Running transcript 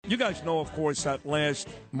you guys know, of course, that last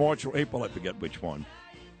March or April, I forget which one,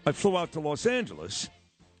 I flew out to Los Angeles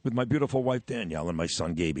with my beautiful wife, Danielle, and my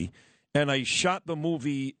son, Gaby, and I shot the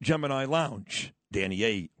movie Gemini Lounge. Danny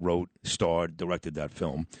A. wrote, starred, directed that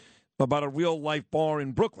film, about a real-life bar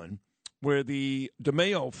in Brooklyn where the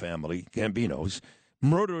DeMeo family, Gambinos,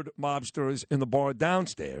 murdered mobsters in the bar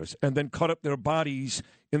downstairs and then cut up their bodies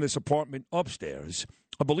in this apartment upstairs.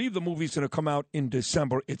 I believe the movie's going to come out in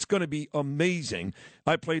December. It's going to be amazing.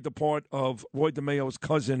 I played the part of Roy DeMeo's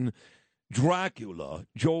cousin, Dracula,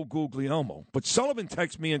 Joe Guglielmo. But Sullivan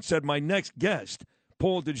texted me and said my next guest,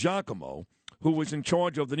 Paul DiGiacomo, who was in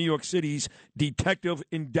charge of the New York City's Detective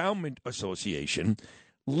Endowment Association,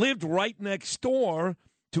 lived right next door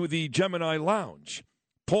to the Gemini Lounge.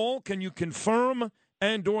 Paul, can you confirm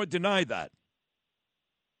and or deny that?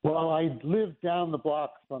 Well, I live down the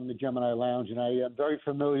block from the Gemini Lounge, and I am very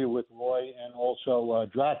familiar with Roy and also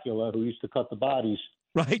Dracula, who used to cut the bodies.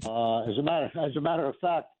 Right. As a matter of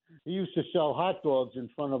fact, he used to sell hot dogs in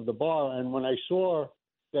front of the bar, and when I saw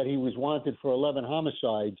that he was wanted for 11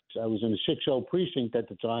 homicides, I was in the 6-0 precinct at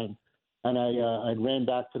the time, and I ran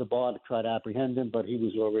back to the bar to try to apprehend him, but he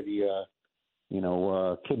was already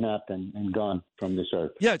kidnapped and gone from this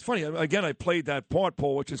earth. Yeah, it's funny. Again, I played that part,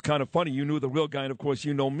 Paul, which is kind of funny. You knew the real guy, and of course,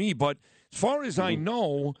 you know me. But as far as I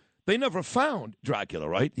know, they never found Dracula,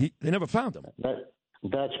 right? They never found him.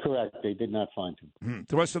 That's correct. They did not find him.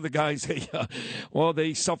 The rest of the guys,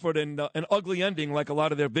 they suffered an ugly ending like a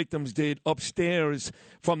lot of their victims did upstairs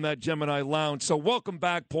from that Gemini Lounge. So welcome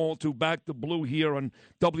back, Paul, to Back the Blue here on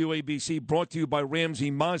WABC, brought to you by Ramsey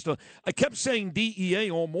Mazda. I kept saying DEA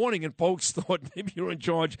all morning, and folks thought maybe you're in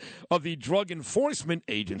charge of the Drug Enforcement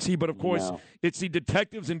Agency. But, of course, It's the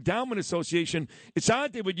Detectives Endowment Association. It's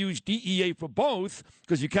odd they would use DEA for both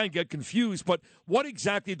because you can't get confused. But what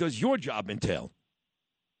exactly does your job entail?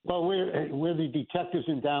 Well, we're the Detectives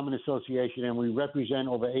Endowment Association, and we represent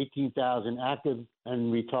over 18,000 active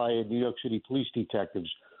and retired New York City police detectives.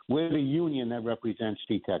 We're the union that represents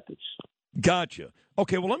detectives. Gotcha.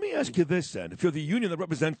 Okay, well, let me ask you this then. If you're the union that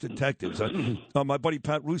represents detectives, my buddy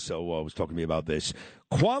Pat Russo was talking to me about this.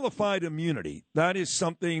 Qualified immunity, that is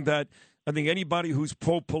something that I think anybody who's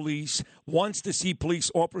pro-police wants to see police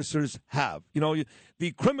officers have. You know,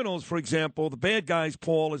 the criminals, for example, the bad guys,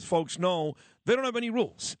 Paul, as folks know, they don't have any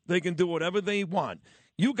rules. They can do whatever they want.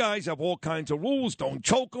 You guys have all kinds of rules. Don't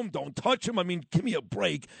choke them. Don't touch them. I mean, give me a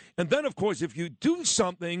break. And then, of course, if you do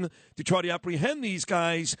something to try to apprehend these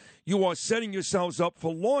guys, you are setting yourselves up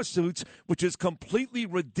for lawsuits, which is completely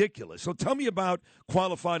ridiculous. So tell me about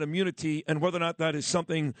qualified immunity and whether or not that is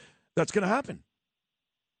something that's going to happen.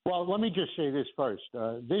 Well, let me just say this first.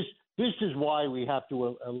 This is why we have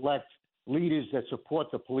to elect leaders that support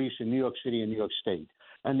the police in New York City and New York State.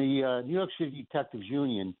 And the New York City Detectives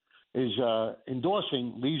Union is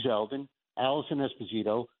endorsing Lee Zeldin, Allison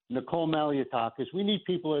Esposito, Nicole Maliotakis. We need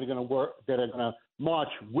people that are going to work, that are going to march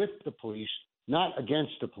with the police, not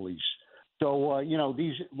against the police. So,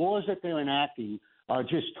 these laws that they're enacting are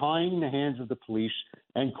just tying the hands of the police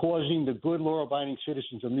and causing the good law-abiding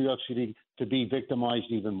citizens of New York City to be victimized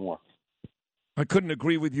even more. I couldn't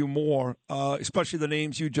agree with you more, especially the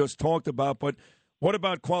names you just talked about. But what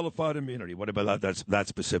about qualified immunity? What about that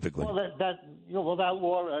specifically? Well, that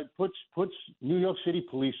law puts New York City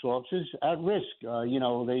police officers at risk. They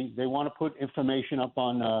want to put information up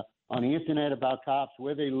on the internet about cops,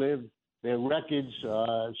 where they live, their records,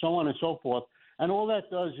 so on and so forth. And all that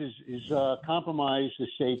does is compromise the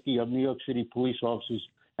safety of New York City police officers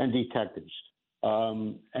and detectives.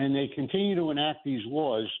 And they continue to enact these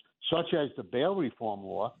laws, such as the bail reform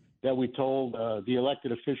law that we told the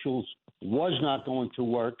elected officials was not going to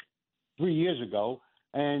work 3 years ago.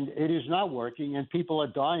 And it is not working, and people are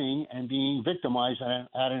dying and being victimized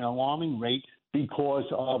at an alarming rate because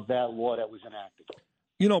of that law that was enacted.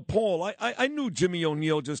 You know, Paul, I knew Jimmy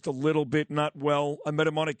O'Neill just a little bit, not well. I met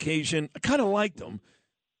him on occasion. I kind of liked him,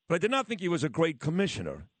 but I did not think he was a great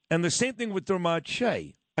commissioner. And the same thing with Dermot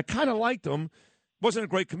Shea. I kind of liked him, wasn't a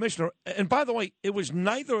great commissioner. And by the way, it was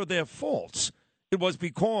neither of their faults. It was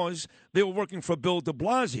because they were working for Bill de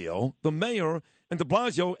Blasio, the mayor, and de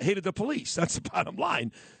Blasio hated the police. That's the bottom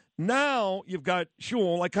line. Now you've got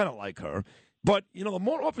Shul. I kind of like her. But, the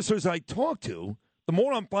more officers I talk to, the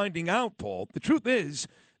more I'm finding out, Paul, the truth is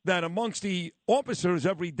that amongst the officers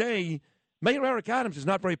every day, Mayor Eric Adams is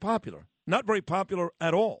not very popular. Not very popular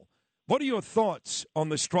at all. What are your thoughts on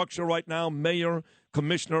the structure right now, mayor,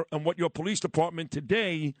 commissioner, and what your police department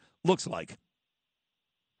today looks like?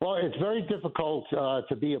 Well, it's very difficult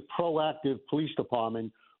to be a proactive police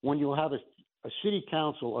department when you have a city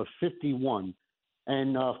council of 51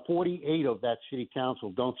 and 48 of that city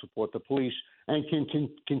council don't support the police and can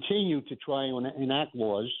continue to try and enact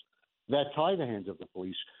laws that tie the hands of the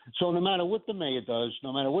police. So no matter what the mayor does,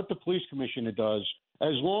 no matter what the police commissioner does,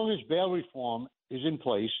 as long as bail reform is in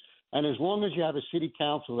place, and as long as you have a city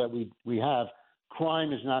council that we have,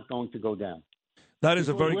 crime is not going to go down. That is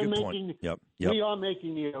a very good point. Yep. We are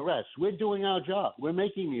making the arrests. We're doing our job. We're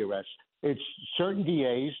making the arrests. It's certain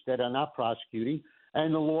DAs that are not prosecuting,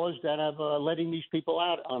 and the laws that have letting these people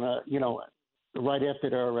out on right after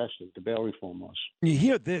they're arrested, the bail reform laws. You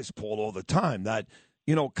hear this, Paul, all the time, that,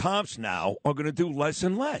 cops now are going to do less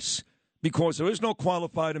and less because there is no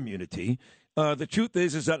qualified immunity. The truth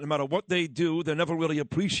is that no matter what they do, they're never really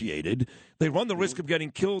appreciated. They run the risk of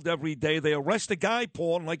getting killed every day. They arrest a guy,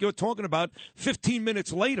 Paul, and like you're talking about, 15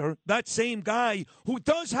 minutes later, that same guy who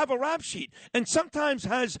does have a rap sheet and sometimes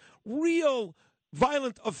has real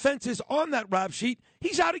violent offenses on that rap sheet,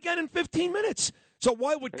 he's out again in 15 minutes. So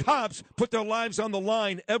why would cops put their lives on the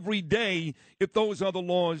line every day if those are the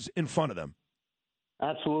laws in front of them?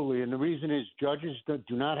 Absolutely. And the reason is judges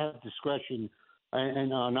do not have discretion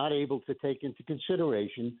and are not able to take into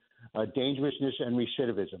consideration dangerousness and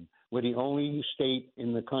recidivism. We're the only state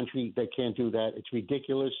in the country that can't do that. It's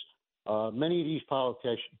ridiculous. Many of these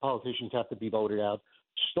politicians have to be voted out,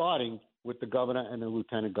 starting with the governor and the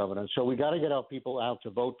lieutenant governor. So we got to get our people out to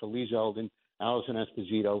vote for Lee Zeldin, Allison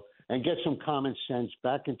Esposito, and get some common sense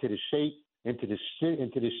back into the state, into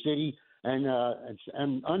the city, and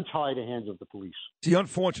untie the hands of the police. See,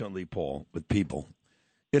 unfortunately, Paul, with people,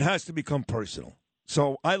 it has to become personal.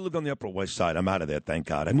 So I lived on the Upper West Side. I'm out of there, thank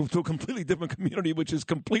God. I moved to a completely different community, which is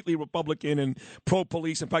completely Republican and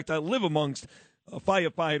pro-police. In fact, I live amongst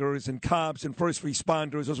firefighters and cops and first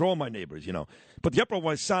responders. Those are all my neighbors, But the Upper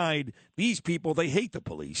West Side, these people, they hate the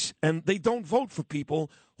police, and they don't vote for people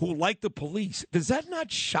who like the police. Does that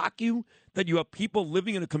not shock you that you have people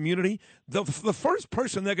living in a community? The first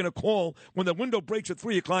person they're going to call when the window breaks at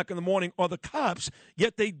 3 o'clock in the morning are the cops,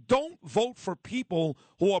 yet they don't vote for people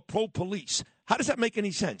who are pro-police. How does that make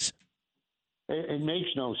any sense? It makes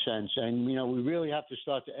no sense. And, we really have to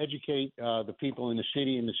start to educate the people in the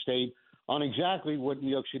city and the state on exactly what New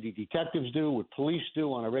York City detectives do, what police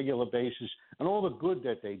do on a regular basis, and all the good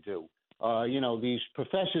that they do. These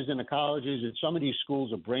professors in the colleges and some of these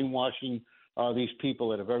schools are brainwashing these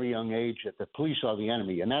people at a very young age that the police are the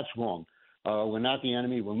enemy, and that's wrong. We're not the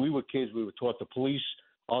enemy. When we were kids, we were taught the police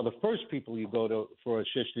are the first people you go to for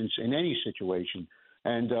assistance in any situation,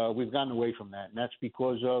 and we've gotten away from that, and that's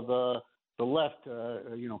because of the left,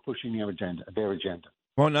 pushing their agenda.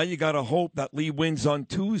 Well, now you got to hope that Lee wins on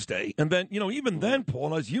Tuesday. And then, even then,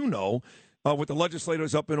 Paul, as you know, with the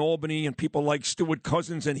legislators up in Albany and people like Stewart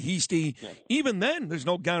Cousins and Heastie, even then there's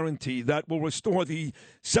no guarantee that will restore the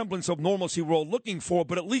semblance of normalcy we're all looking for,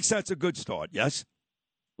 but at least that's a good start, yes?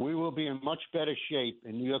 We will be in much better shape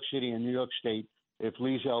in New York City and New York State if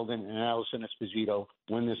Lee Zeldin and Allison Esposito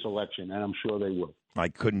win this election, and I'm sure they will. I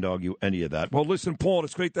couldn't argue any of that. Well, listen, Paul,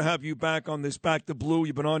 it's great to have you back on this Back to Blue.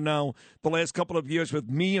 You've been on now the last couple of years with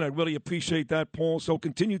me, and I really appreciate that, Paul. So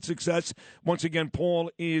continued success. Once again, Paul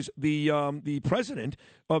is the president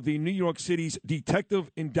of the New York City's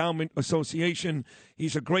Detective Endowment Association.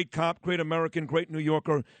 He's a great cop, great American, great New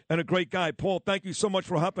Yorker, and a great guy. Paul, thank you so much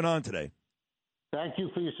for hopping on today. Thank you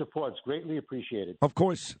for your support. It's greatly appreciated. Of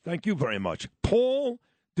course. Thank you very much. Paul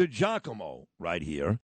DiGiacomo right here.